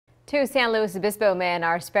Two San Luis Obispo men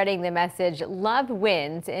are spreading the message love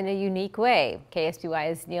wins in a unique way.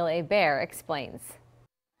 KSBY's Neil A. Bear explains.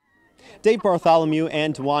 Dave Bartholomew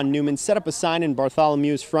and Dwan Newman set up a sign in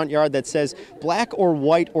Bartholomew's front yard that says, "Black or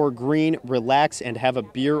white or green, relax and have a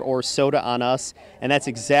beer or soda on us." And that's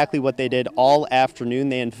exactly what they did all afternoon.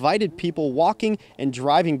 They invited people walking and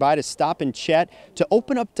driving by to stop and chat, to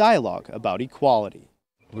open up dialogue about equality.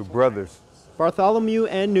 We're brothers. Bartholomew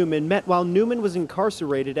and Newman met while Newman was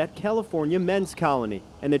incarcerated at California Men's Colony,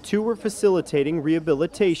 and the two were facilitating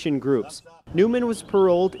rehabilitation groups. Newman was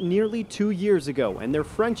paroled nearly 2 years ago, and their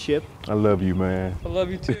friendship, I love you, man. I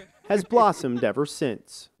love you too, has blossomed ever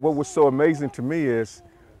since. What was so amazing to me is,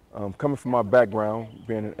 coming from my background,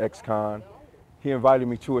 being an ex-con, he invited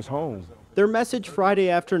me to his home. Their message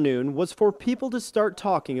Friday afternoon was for people to start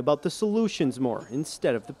talking about the solutions more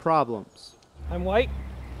instead of the problems. I'm white.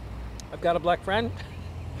 I've got a black friend.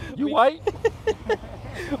 You white?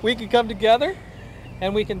 We can come together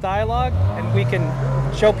and we can dialogue and we can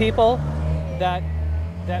show people that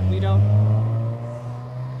there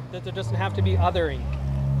doesn't have to be othering,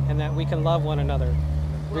 and that we can love one another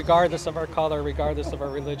regardless of our color, regardless of our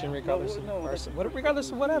religion, regardless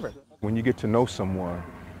of whatever. When you get to know someone,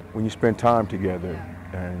 when you spend time together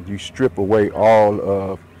and you strip away all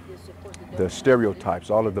of the stereotypes,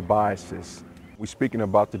 all of the biases. We're speaking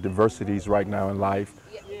about the diversities right now in life,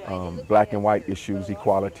 black and white issues,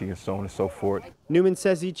 equality, and so on and so forth. Newman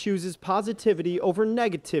says he chooses positivity over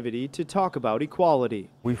negativity to talk about equality.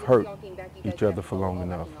 We've hurt each other for long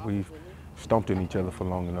enough. We've stomped in each other for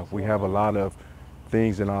long enough. We have a lot of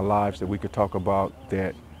things in our lives that we could talk about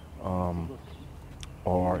that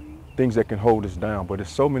are things that can hold us down, but there's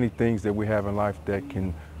so many things that we have in life that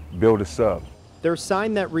can build us up. Their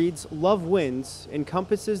sign that reads, "Love wins,"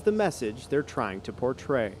 encompasses the message they're trying to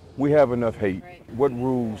portray. We have enough hate. What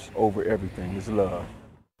rules over everything is love.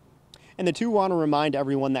 And the two want to remind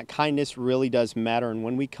everyone that kindness really does matter, and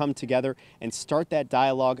when we come together and start that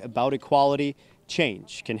dialogue about equality,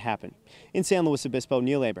 change can happen. In San Luis Obispo,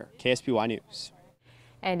 Neil A. Bear, KSBY News.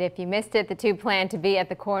 And if you missed it, the two plan to be at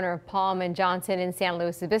the corner of Palm and Johnson in San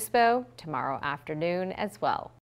Luis Obispo tomorrow afternoon as well.